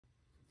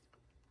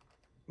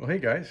Well, hey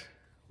guys,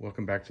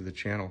 welcome back to the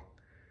channel.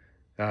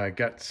 I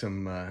got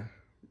some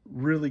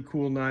really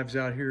cool knives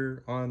out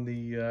here on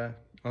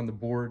the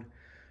board,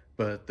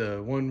 but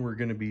the one we're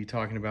going to be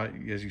talking about,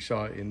 as you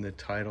saw in the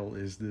title,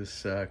 is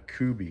this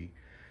Kubey.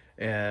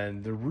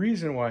 And the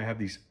reason why I have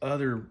these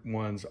other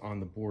ones on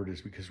the board is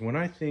because when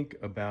I think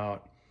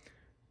about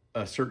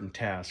a certain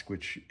task,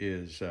 which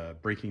is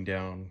breaking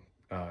down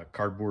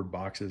cardboard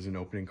boxes and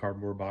opening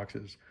cardboard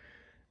boxes,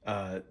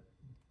 uh,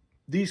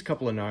 these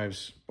couple of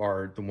knives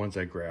are the ones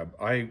I grab.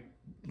 I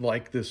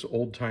like this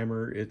old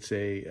timer. It's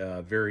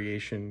a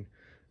variation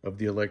of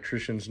the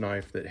electrician's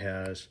knife that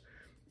has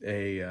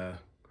a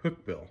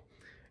hook bill.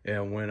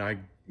 And when I,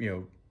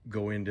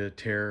 go into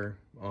tear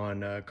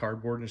on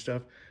cardboard and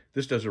stuff,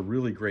 this does a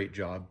really great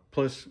job.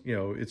 Plus,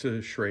 it's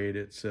a Schrade,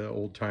 it's an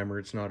old timer.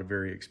 It's not a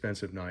very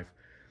expensive knife.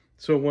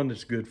 So one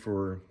that's good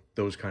for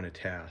those kind of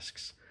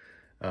tasks.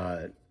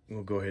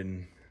 We'll go ahead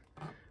and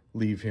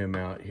leave him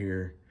out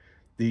here.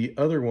 The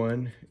other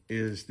one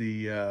is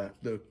the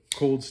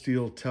Cold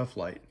Steel Tough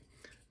Light.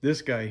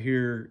 This guy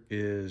here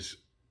is,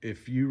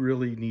 if you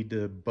really need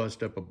to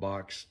bust up a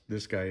box,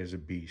 this guy is a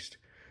beast.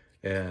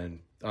 And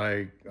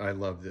I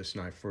love this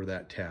knife for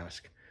that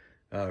task.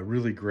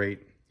 Really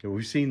great.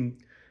 We've seen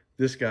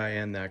this guy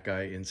and that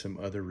guy in some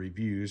other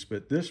reviews,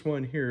 but this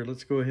one here,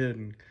 let's go ahead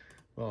and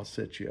I'll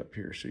set you up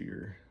here so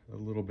you're a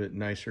little bit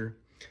nicer.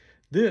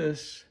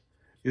 This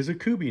is a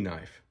Kubey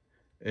knife.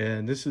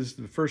 And this is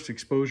the first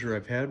exposure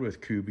I've had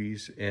with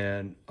Kubeys,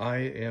 and I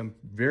am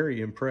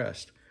very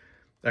impressed.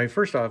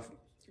 First off,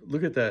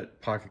 look at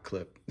that pocket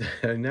clip.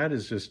 And that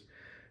is just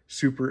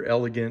super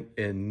elegant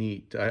and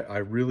neat. I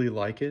really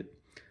like it.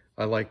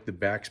 I like the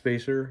back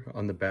spacer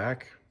on the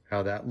back,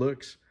 how that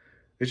looks.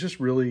 It's just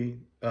really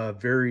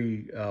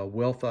very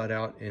well thought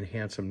out and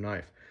handsome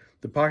knife.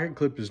 The pocket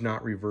clip is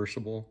not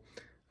reversible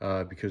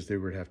because there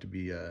would have to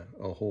be a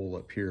hole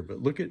up here.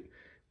 But look at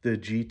the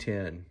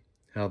G10.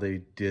 How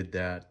they did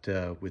that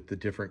with the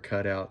different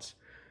cutouts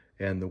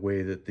and the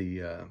way that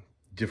the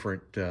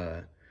different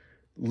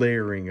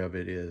layering of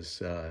it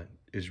is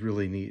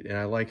really neat. And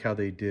I like how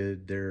they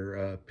did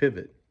their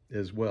pivot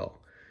as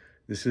well.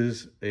 This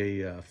is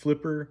a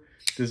flipper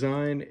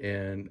design,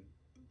 and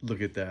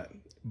look at that,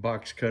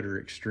 box cutter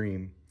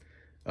extreme.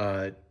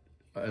 I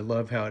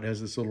love how it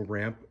has this little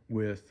ramp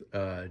with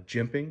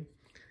jimping.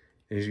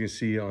 As you can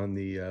see on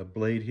the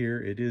blade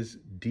here, it is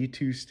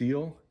D2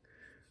 steel.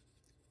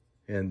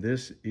 And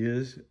this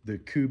is the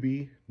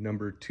Kubey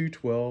number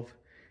 212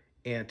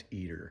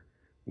 Anteater,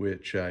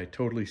 which I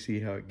totally see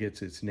how it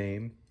gets its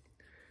name.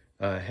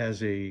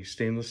 Has a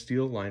stainless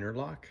steel liner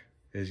lock,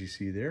 as you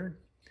see there.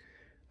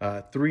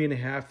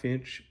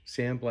 3.5-inch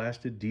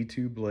sandblasted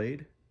D2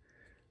 blade.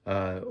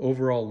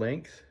 Overall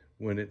length,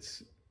 when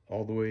it's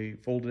all the way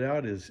folded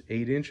out, is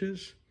 8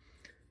 inches.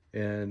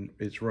 And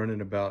it's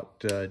running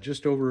about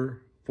just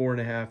over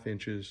 4.5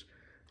 inches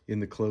in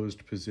the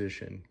closed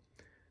position.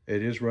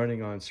 It is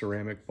running on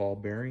ceramic ball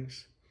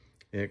bearings,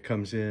 and it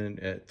comes in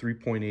at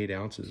 3.8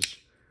 ounces.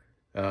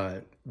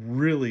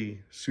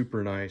 Really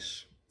super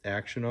nice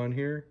action on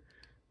here.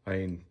 I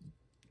mean,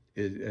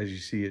 as you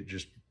see, it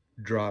just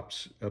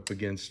drops up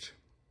against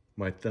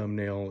my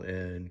thumbnail,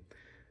 and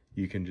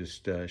you can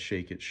just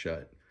shake it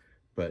shut.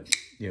 But,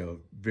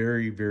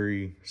 very,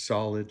 very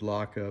solid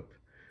lockup,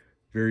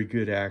 very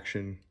good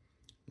action.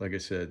 Like I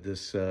said,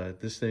 this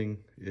thing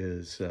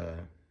is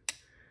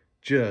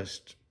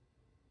just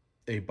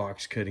a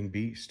box cutting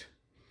beast.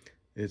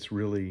 It's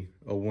really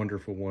a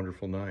wonderful,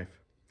 wonderful knife.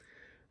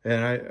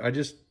 And I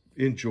just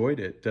enjoyed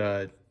it.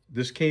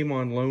 This came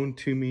on loan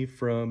to me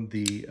from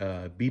the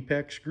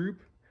BPEX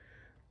group.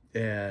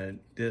 And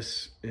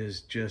this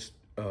is just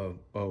a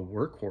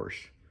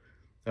workhorse.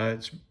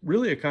 It's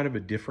really a kind of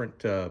a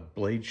different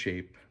blade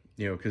shape,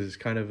 because it's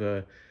kind of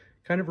a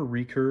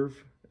recurve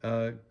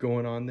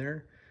going on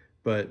there,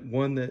 but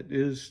one that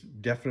is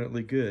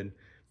definitely good.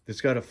 It's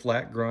got a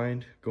flat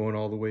grind going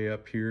all the way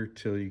up here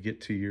till you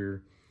get to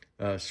your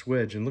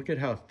swedge. And look at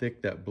how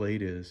thick that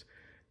blade is.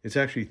 It's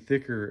actually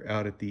thicker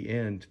out at the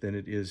end than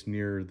it is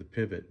near the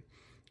pivot.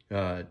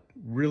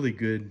 Really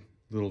good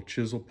little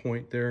chisel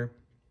point there.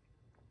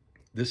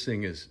 This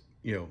thing is,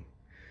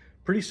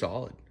 pretty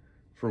solid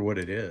for what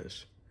it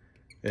is.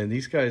 And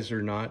these guys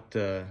are not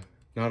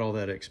all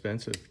that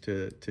expensive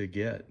to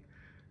get.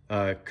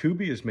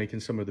 Kubey is making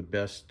some of the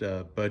best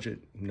budget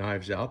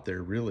knives out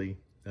there, really.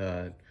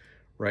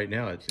 Right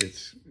now,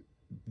 it's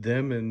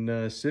them and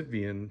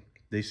Sitvian.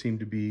 They seem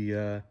to be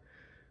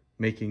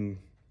making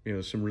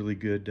some really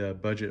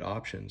good budget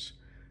options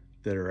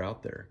that are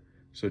out there.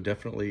 So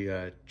definitely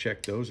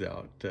check those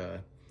out.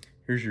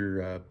 Here's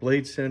your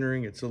blade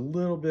centering. It's a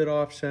little bit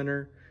off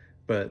center,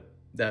 but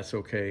that's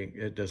okay.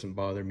 It doesn't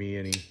bother me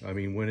any. I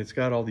mean, when it's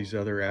got all these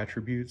other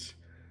attributes,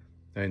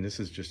 and this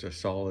is just a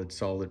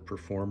solid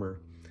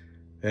performer.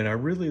 And I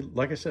really,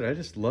 like I said, I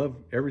just love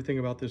everything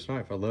about this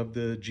knife. I love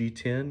the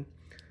G10.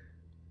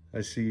 I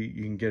see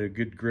you can get a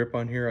good grip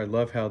on here. I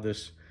love how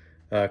this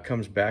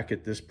comes back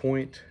at this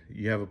point.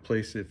 You have a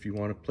place, if you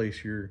want to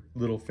place your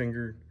little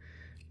finger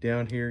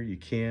down here, you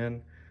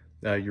can.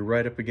 You're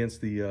right up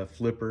against the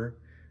flipper.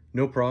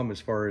 No problem as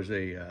far as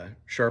a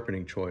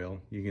sharpening choil.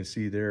 You can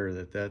see there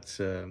that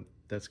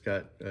that's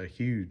got a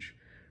huge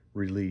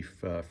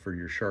relief for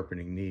your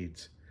sharpening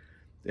needs.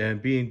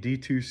 And being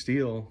D2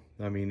 steel,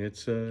 I mean,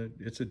 it's a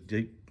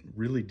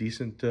really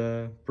decent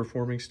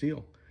performing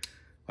steel.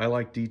 I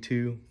like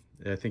D2.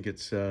 I think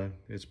it's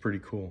pretty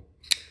cool.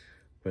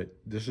 But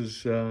this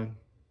is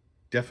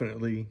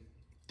definitely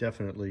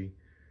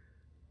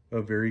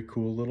a very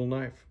cool little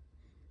knife.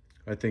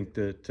 I think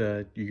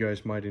that you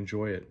guys might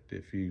enjoy it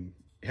if you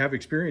have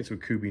experience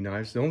with Kubey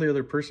knives. The only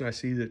other person I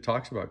see that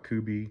talks about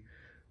Kubey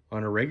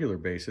on a regular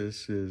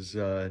basis is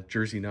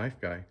Jersey Knife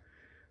Guy.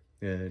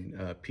 And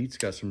Pete's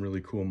got some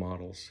really cool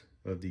models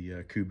of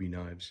the Kubey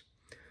knives.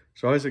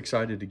 So I was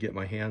excited to get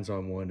my hands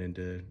on one and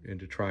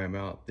to try them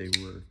out. They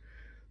were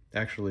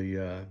actually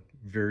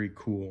very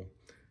cool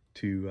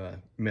to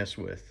mess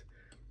with.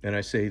 And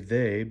I say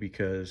they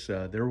because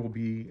there will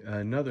be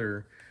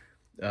another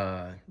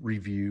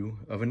review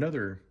of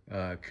another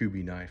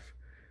Kubey knife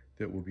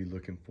that we'll be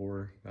looking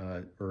for,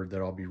 or that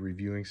I'll be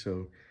reviewing.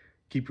 So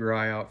keep your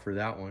eye out for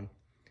that one.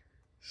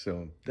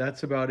 So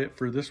that's about it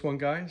for this one,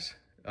 guys.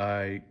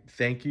 I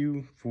thank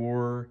you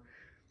for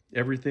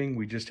everything.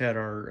 We just had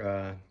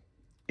our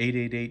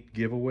 888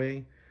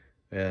 giveaway,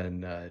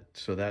 and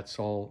so that's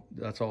all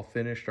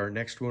finished. Our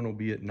next one will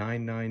be at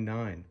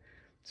 999.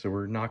 So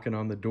we're knocking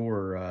on the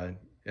door.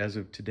 As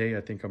of today,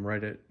 I think I'm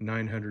right at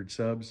 900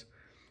 subs.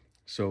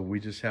 So we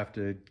just have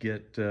to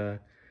get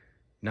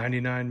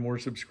 99 more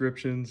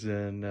subscriptions,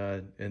 and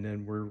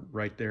then we're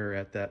right there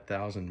at that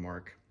 1,000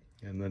 mark.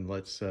 And then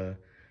let's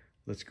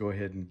go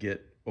ahead and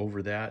get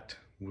over that.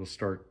 We'll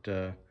start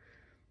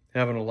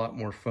having a lot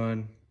more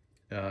fun.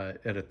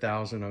 At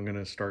 1,000, I'm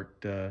gonna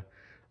start.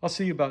 I'll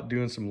see about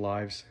doing some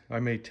lives. I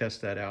may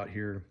test that out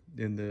here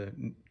in the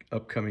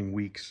upcoming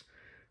weeks.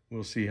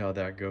 We'll see how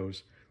that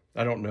goes.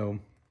 I don't know.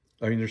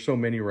 I mean, there's so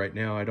many right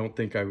now. I don't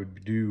think I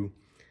would do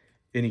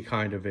any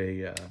kind of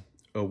a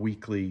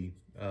weekly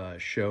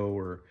show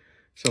or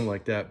something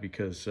like that,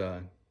 because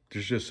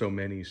there's just so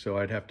many. So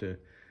I'd have to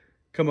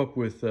come up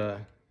with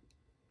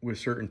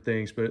certain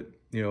things, but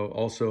you know,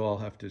 also I'll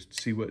have to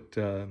see what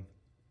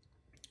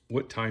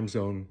time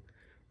zone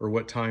or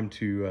what time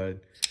to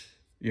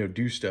you know,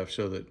 do stuff,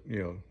 so that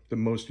you know, the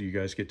most of you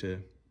guys get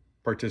to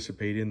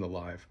participate in the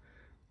live.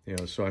 You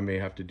know, so I may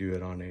have to do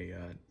it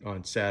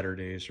on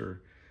Saturdays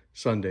or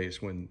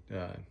Sundays when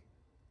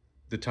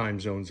the time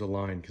zones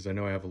align, because I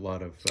know I have a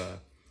lot of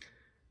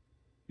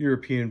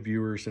European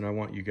viewers, and I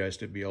want you guys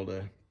to be able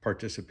to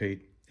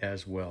participate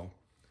as well.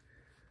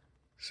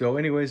 So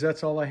anyways,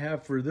 that's all I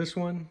have for this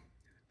one.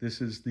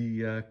 This is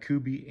the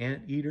Kubey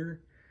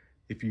Anteater.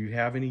 If you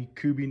have any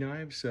Kubey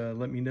knives,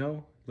 let me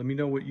know. Let me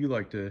know what you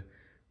like to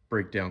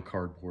break down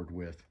cardboard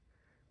with,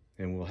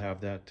 and we'll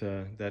have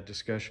that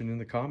discussion in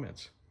the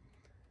comments.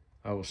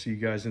 I will see you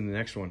guys in the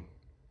next one.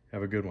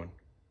 Have a good one.